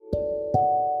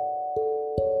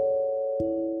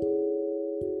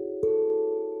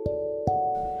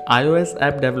iOS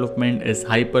app development is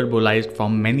hyperbolized for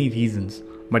many reasons,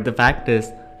 but the fact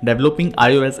is, developing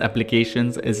iOS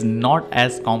applications is not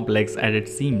as complex as it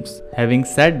seems. Having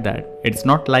said that, it's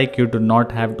not like you do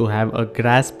not have to have a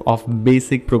grasp of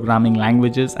basic programming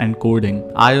languages and coding.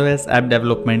 iOS app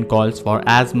development calls for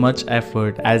as much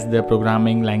effort as the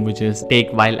programming languages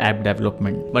take while app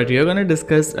development. But we are going to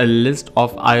discuss a list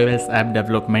of iOS app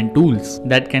development tools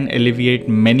that can alleviate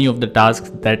many of the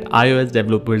tasks that iOS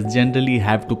developers generally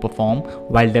have to perform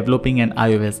while developing an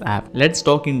iOS app. Let's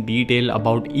talk in detail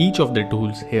about each of the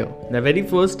tools here. The very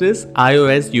first is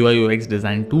iOS UI/UX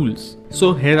design tools.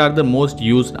 So here are the most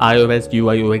used iOS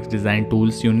UI/UX design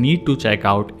tools you need to check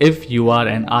out if you are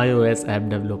an iOS app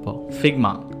developer.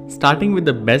 Figma. Starting with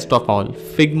the best of all,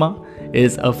 Figma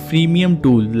is a freemium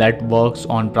tool that works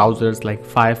on browsers like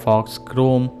Firefox,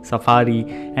 Chrome, Safari,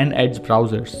 and Edge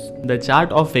browsers. The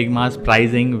chart of Figma's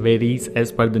pricing varies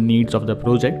as per the needs of the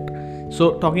project.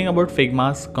 So talking about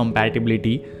Figma's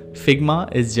compatibility, Figma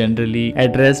is generally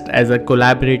addressed as a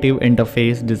collaborative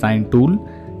interface design tool.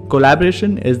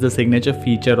 Collaboration is the signature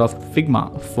feature of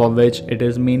Figma, for which it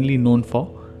is mainly known for.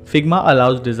 Figma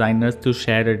allows designers to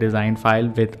share a design file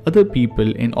with other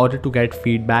people in order to get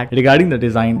feedback regarding the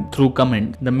design through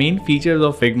comments. The main features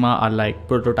of Figma are like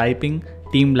prototyping,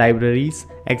 team libraries,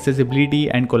 accessibility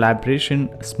and collaboration,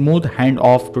 smooth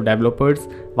handoff to developers,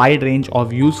 wide range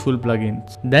of useful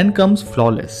plugins. Then comes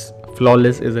Flawless.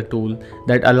 Flawless is a tool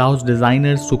that allows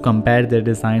designers to compare their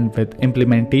design with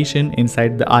implementation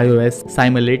inside the iOS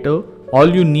simulator.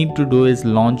 All you need to do is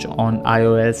launch on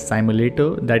iOS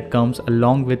simulator that comes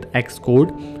along with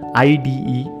Xcode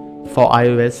IDE for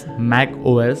iOS, Mac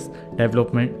OS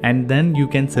development, and then you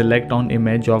can select on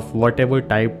image of whatever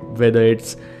type, whether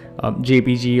it's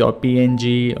JPG or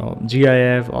PNG or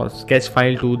GIF or sketch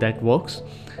file too that works.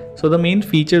 So the main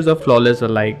features of Flawless are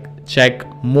like check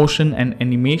motion and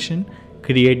animation,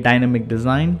 create dynamic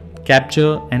design,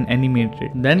 capture and animate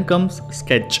it. Then comes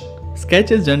Sketch.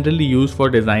 Sketch is generally used for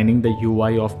designing the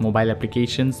UI of mobile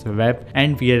applications, web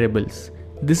and wearables.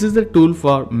 This is the tool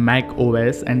for Mac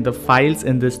OS and the files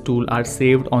in this tool are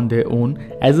saved on their own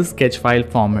as a sketch file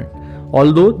format.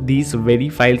 Although these very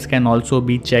files can also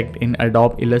be checked in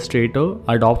Adobe Illustrator,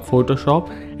 Adobe Photoshop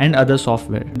and other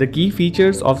software. The key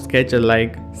features of Sketch are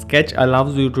like Sketch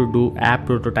allows you to do app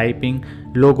prototyping,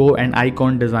 logo and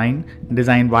icon design,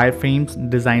 design wireframes,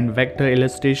 design vector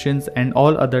illustrations and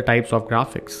all other types of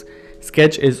graphics.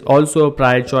 Sketch is also a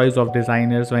prior choice of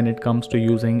designers when it comes to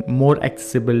using more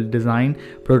accessible design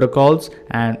protocols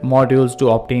and modules to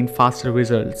obtain faster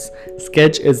results.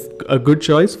 Sketch is a good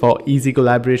choice for easy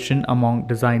collaboration among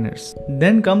designers.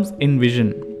 Then comes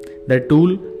InVision. The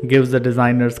tool gives the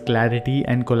designers clarity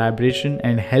and collaboration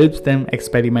and helps them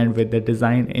experiment with the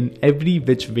design in every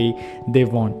which way they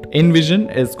want.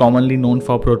 InVision is commonly known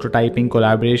for prototyping,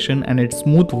 collaboration and its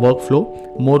smooth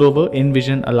workflow. Moreover,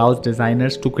 InVision allows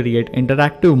designers to create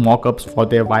interactive mockups for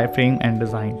their wireframe and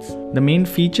designs. The main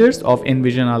features of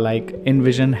InVision are like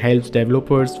InVision helps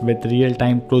developers with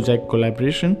real-time project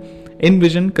collaboration.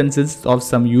 InVision consists of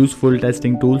some useful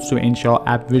testing tools to ensure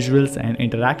app visuals and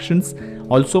interactions.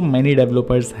 Also, many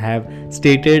developers have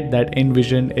stated that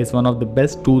InVision is one of the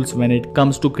best tools when it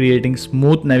comes to creating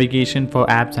smooth navigation for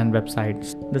apps and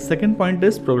websites. The second point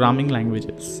is programming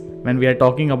languages. When we are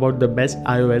talking about the best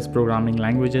iOS programming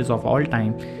languages of all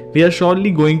time, we are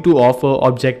surely going to offer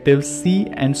Objective-C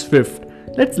and Swift.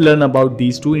 Let's learn about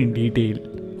these two in detail.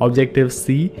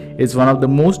 Objective-C is one of the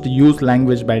most used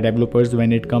language by developers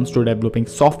when it comes to developing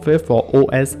software for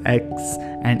OS X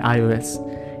and iOS.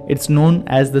 It's known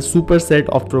as the superset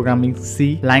of programming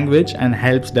C language and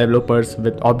helps developers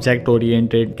with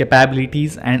object-oriented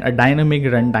capabilities and a dynamic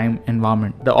runtime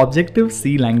environment. The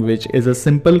Objective-C language is a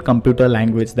simple computer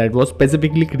language that was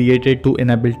specifically created to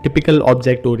enable typical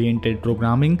object-oriented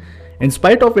programming. In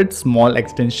spite of its small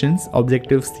extensions,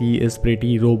 Objective-C is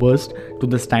pretty robust to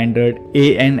the standard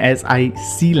ANSI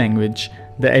C language.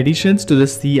 The additions to the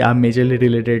C are majorly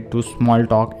related to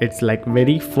Smalltalk. It's like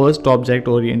very first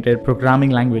object-oriented programming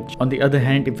language. On the other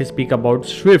hand, if we speak about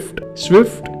Swift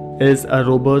is a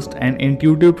robust and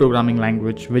intuitive programming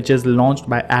language which is launched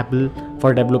by Apple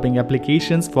for developing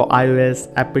applications for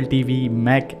iOS, Apple TV,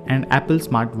 Mac and Apple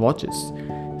smartwatches.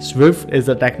 Swift is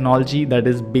a technology that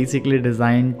is basically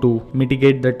designed to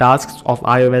mitigate the tasks of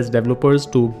iOS developers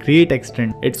to great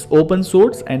extent. It's open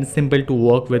source and simple to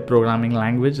work with programming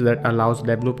language that allows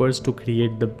developers to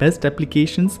create the best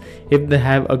applications if they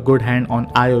have a good hand on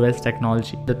iOS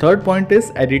technology. The third point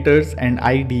is editors and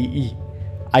IDE.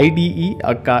 IDE,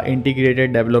 a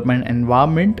integrated development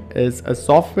environment, is a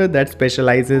software that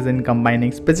specializes in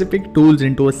combining specific tools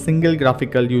into a single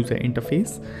graphical user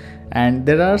interface. And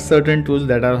there are certain tools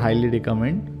that are highly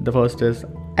recommended. The first is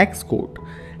Xcode.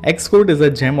 Xcode is a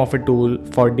gem of a tool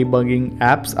for debugging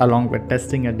apps along with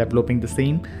testing and developing the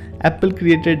same. Apple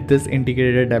created this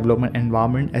integrated development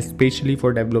environment especially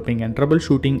for developing and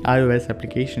troubleshooting iOS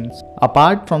applications.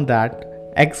 Apart from that,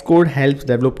 Xcode helps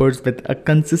developers with a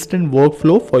consistent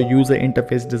workflow for user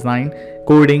interface design,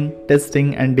 coding,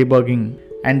 testing, and debugging.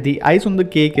 And the ice on the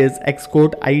cake is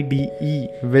Xcode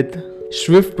IDE with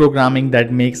Swift programming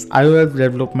that makes iOS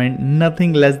development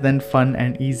nothing less than fun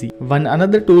and easy. One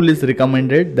another tool is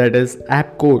recommended, that is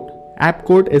AppCode.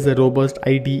 AppCode is a robust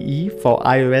IDE for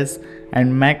iOS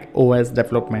and Mac OS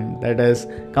development that is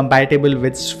compatible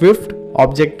with Swift,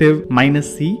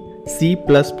 Objective-C, C++,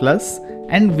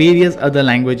 and various other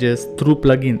languages through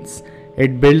plugins.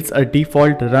 It builds a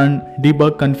default run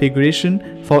debug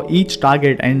configuration for each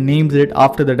target and names it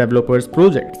after the developer's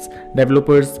projects.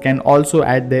 Developers can also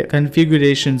add their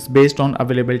configurations based on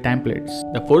available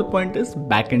templates. The fourth point is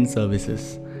backend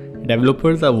services.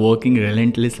 Developers are working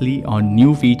relentlessly on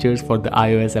new features for the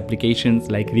iOS applications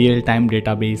like real-time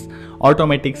database,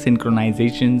 automatic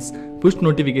synchronizations, push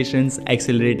notifications,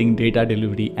 accelerating data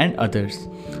delivery, and others.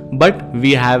 But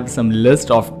we have some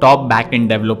list of top backend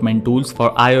development tools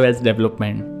for iOS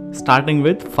development, starting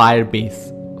with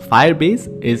Firebase.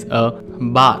 Firebase is a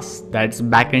BaaS, that's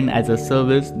backend as a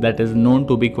service, that is known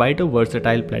to be quite a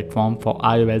versatile platform for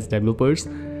iOS developers.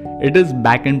 It is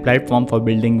backend platform for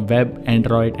building web,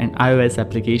 Android, and iOS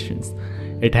applications.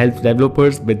 It helps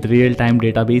developers with real-time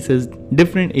databases,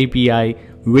 different API,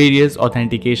 various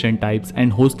authentication types,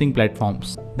 and hosting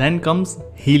platforms. Then comes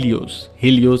Helios.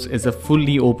 Helios is a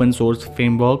fully open source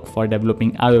framework for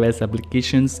developing iOS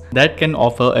applications that can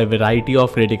offer a variety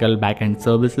of critical backend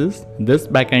services. This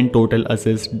backend tool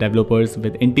assists developers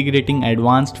with integrating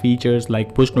advanced features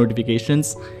like push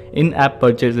notifications, in-app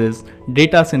purchases,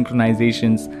 data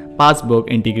synchronizations, passbook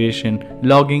integration,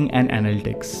 logging, and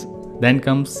analytics. Then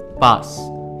comes PaaS.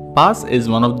 PaaS is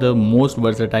one of the most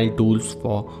versatile tools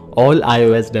for all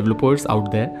iOS developers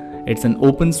out there. It's an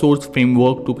open source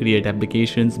framework to create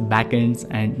applications, backends,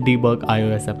 and debug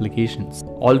iOS applications.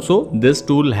 Also, this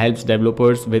tool helps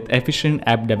developers with efficient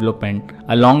app development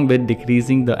along with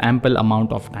decreasing the ample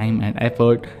amount of time and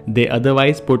effort they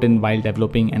otherwise put in while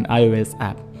developing an iOS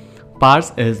app.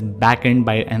 PaaS is backed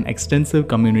by an extensive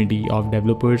community of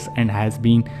developers and has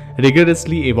been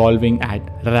rigorously evolving at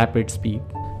rapid speed.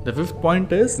 The fifth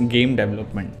point is game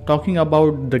development. Talking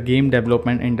about the game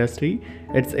development industry,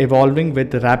 it's evolving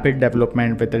with rapid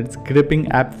development with its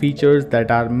gripping app features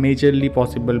that are majorly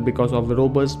possible because of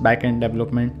robust backend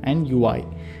development and UI.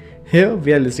 Here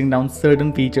we are listing down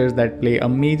certain features that play a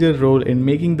major role in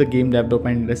making the game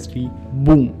development industry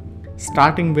boom.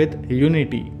 Starting with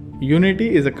Unity.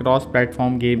 Unity is a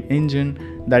cross-platform game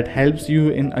engine that helps you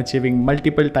in achieving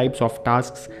multiple types of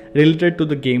tasks related to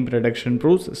the game production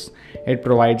process. It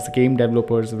provides game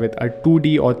developers with a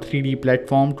 2D or 3D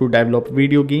platform to develop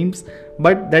video games,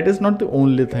 but that is not the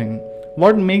only thing.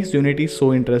 What makes Unity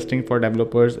so interesting for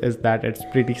developers is that it's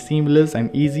pretty seamless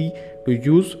and easy to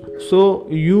use, so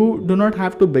you do not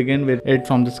have to begin with it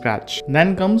from the scratch.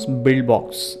 Then comes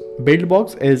BuildBox.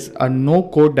 BuildBox is a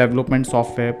no-code development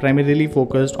software primarily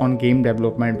focused on game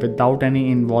development without any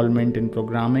involvement in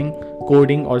programming,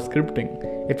 coding, or scripting.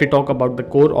 If we talk about the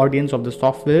core audience of the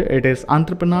software, it is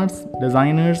entrepreneurs,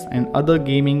 designers, and other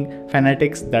gaming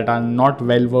fanatics that are not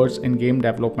well versed in game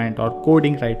development or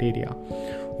coding criteria.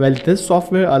 Well, this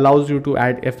software allows you to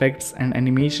add effects and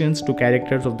animations to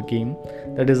characters of the game.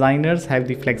 The designers have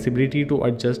the flexibility to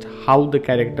adjust how the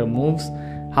character moves,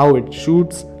 how it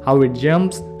shoots, how it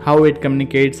jumps, how it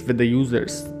communicates with the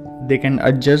users. They can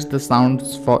adjust the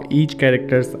sounds for each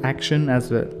character's action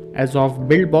as well. As of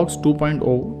BuildBox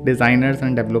 2.0, designers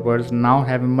and developers now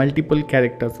have multiple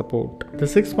character support. The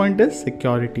sixth point is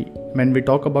security. When we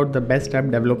talk about the best app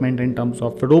development in terms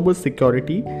of robust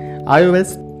security,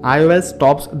 iOS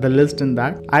tops the list in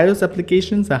that. iOS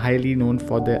applications are highly known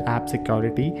for their app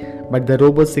security, but the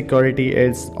robust security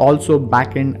is also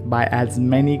backed by as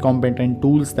many competent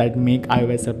tools that make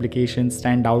iOS applications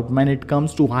stand out when it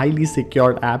comes to highly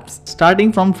secured apps.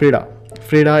 Starting from Frida.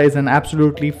 Frida is an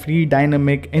absolutely free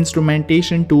dynamic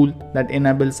instrumentation tool that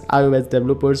enables iOS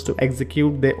developers to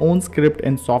execute their own script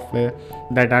in software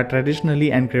that are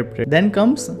traditionally encrypted. Then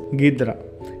comes Ghidra.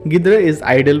 Ghidra is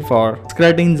ideal for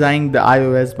scrutinizing the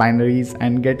iOS binaries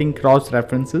and getting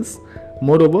cross-references.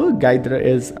 Moreover, Ghidra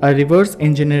is a reverse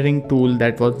engineering tool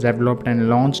that was developed and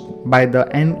launched by the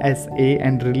NSA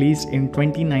and released in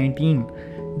 2019.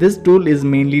 This tool is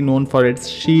mainly known for its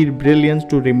sheer brilliance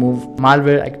to remove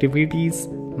malware activities,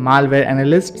 Malware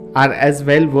analysts are as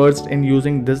well versed in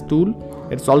using this tool.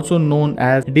 It's also known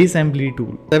as disassembly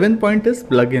tool. 7th point is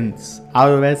plugins.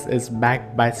 iOS is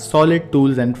backed by solid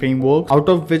tools and frameworks, out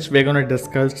of which we're going to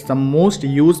discuss some most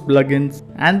used plugins.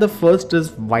 And the first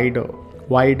is Wider.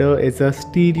 Wider is a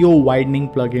stereo widening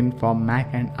plugin for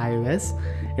Mac and iOS.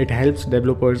 It helps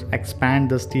developers expand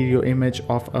the stereo image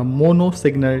of a mono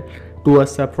signal to a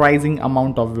surprising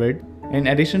amount of width. In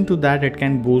addition to that, it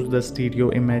can boost the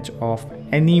stereo image of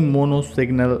any mono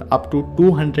signal up to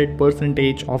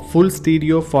 200% of full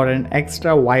stereo for an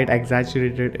extra wide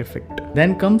exaggerated effect.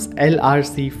 Then comes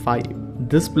LRC5.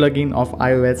 This plugin of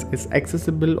iOS is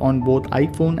accessible on both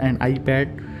iPhone and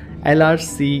iPad.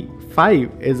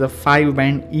 LRC5 is a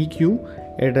 5-band EQ.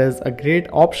 It is a great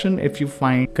option if you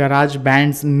find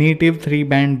GarageBand's native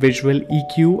 3-band visual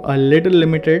EQ a little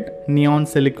limited. Neon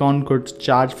Silicon could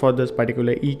charge for this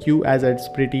particular EQ as it's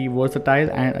pretty versatile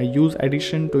and a use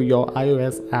addition to your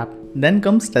iOS app. Then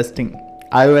comes testing.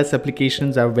 iOS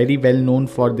applications are very well known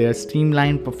for their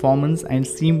streamlined performance and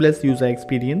seamless user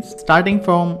experience. Starting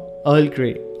from Earl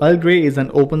Grey. Earl Grey is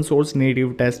an open source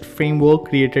native test framework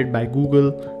created by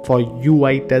Google for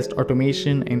UI test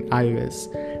automation in iOS.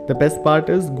 The best part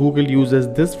is Google uses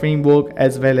this framework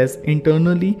as well as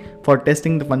internally for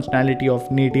testing the functionality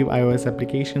of native iOS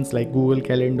applications like Google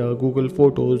Calendar, Google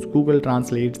Photos, Google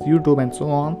Translates, YouTube and so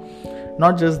on.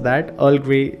 Not just that, Earl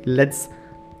Grey lets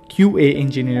QA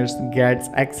engineers get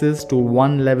access to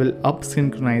one level up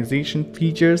synchronization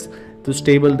features to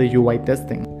stable the UI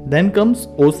testing. Then comes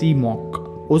OCMock.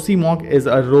 OCMock is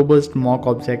a robust mock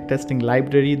object testing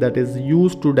library that is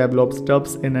used to develop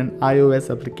stubs in an iOS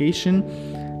application.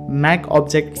 Mock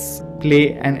objects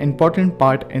play an important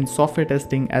part in software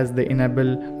testing as they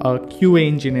enable a QA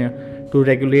engineer to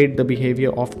regulate the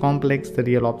behavior of complex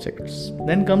real objects.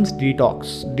 Then comes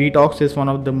Detox. Detox is one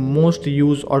of the most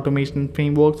used automation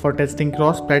frameworks for testing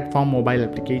cross-platform mobile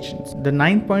applications. The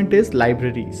 9th point is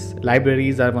libraries.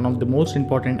 Libraries are one of the most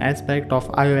important aspects of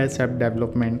iOS app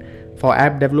development for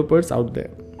app developers out there.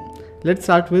 Let's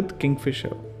start with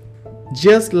Kingfisher.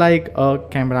 Just like a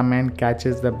cameraman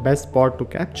catches the best spot to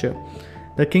capture,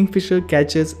 the Kingfisher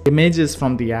catches images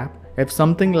from the app. If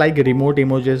something like remote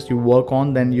images you work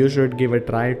on, then you should give a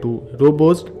try to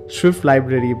robust Swift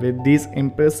library with these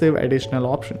impressive additional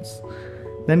options.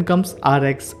 Then comes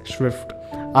RX Swift.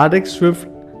 RX Swift,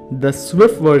 the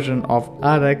Swift version of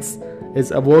RX,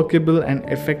 is a workable and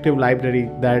effective library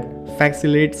that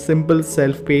facilitates simple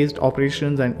self-paced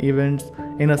operations and events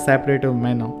in a separative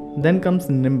manner. Then comes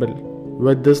Nimble.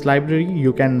 With this library,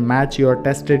 you can match your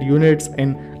tested units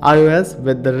in iOS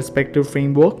with the respective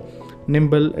framework.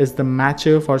 Nimble is the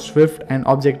matcher for Swift and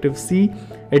Objective-C.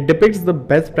 It depicts the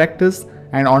best practice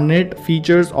and ornate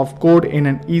features of code in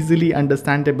an easily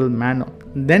understandable manner.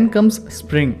 Then comes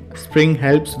Spring. Spring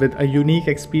helps with a unique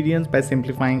experience by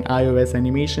simplifying iOS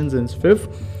animations in Swift.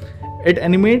 It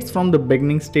animates from the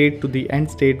beginning state to the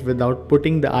end state without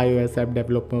putting the iOS app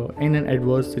developer in an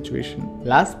adverse situation.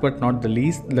 Last but not the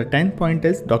least, the 10th point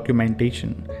is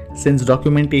documentation. Since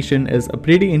documentation is a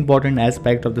pretty important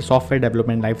aspect of the software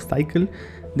development life cycle,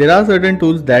 there are certain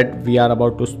tools that we are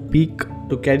about to speak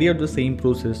to carry out the same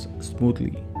process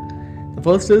smoothly. The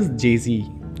first is JZ.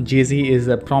 JZ is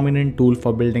a prominent tool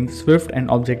for building Swift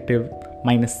and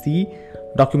Objective-C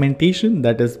documentation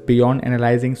that is beyond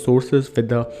analyzing sources with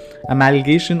the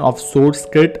amalgamation of source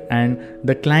script and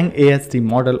the Clang AST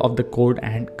model of the code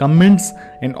and comments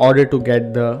in order to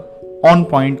get the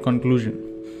on-point conclusion.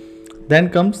 Then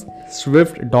comes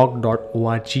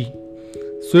swiftdoc.org.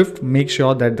 Swift makes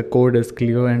sure that the code is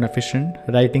clear and efficient.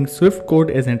 Writing Swift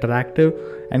code is interactive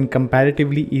and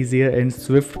comparatively easier in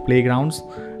Swift Playgrounds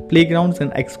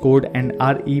and Xcode and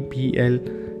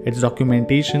REPL. Its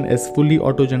documentation is fully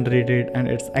auto-generated and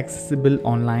it's accessible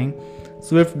online.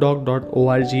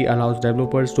 Swiftdoc.org allows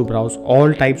developers to browse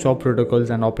all types of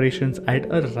protocols and operations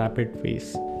at a rapid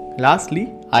pace.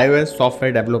 Lastly, iOS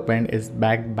software development is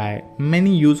backed by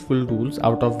many useful tools,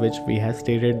 out of which we have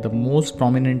stated the most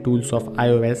prominent tools of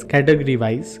iOS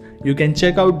category-wise. You can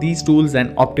check out these tools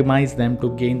and optimize them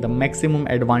to gain the maximum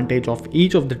advantage of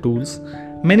each of the tools.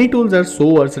 Many tools are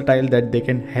so versatile that they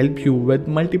can help you with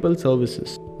multiple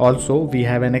services. Also, we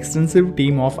have an extensive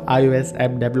team of iOS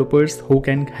app developers who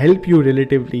can help you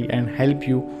relatively and help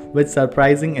you with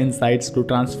surprising insights to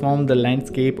transform the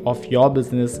landscape of your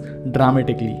business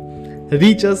dramatically.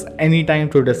 Reach us anytime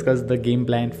to discuss the game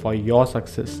plan for your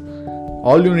success.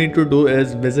 All you need to do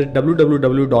is visit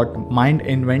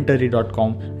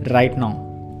www.mindinventory.com right now.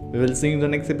 We will see you in the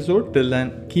next episode. Till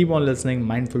then, keep on listening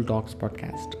Mindful Talks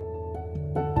podcast.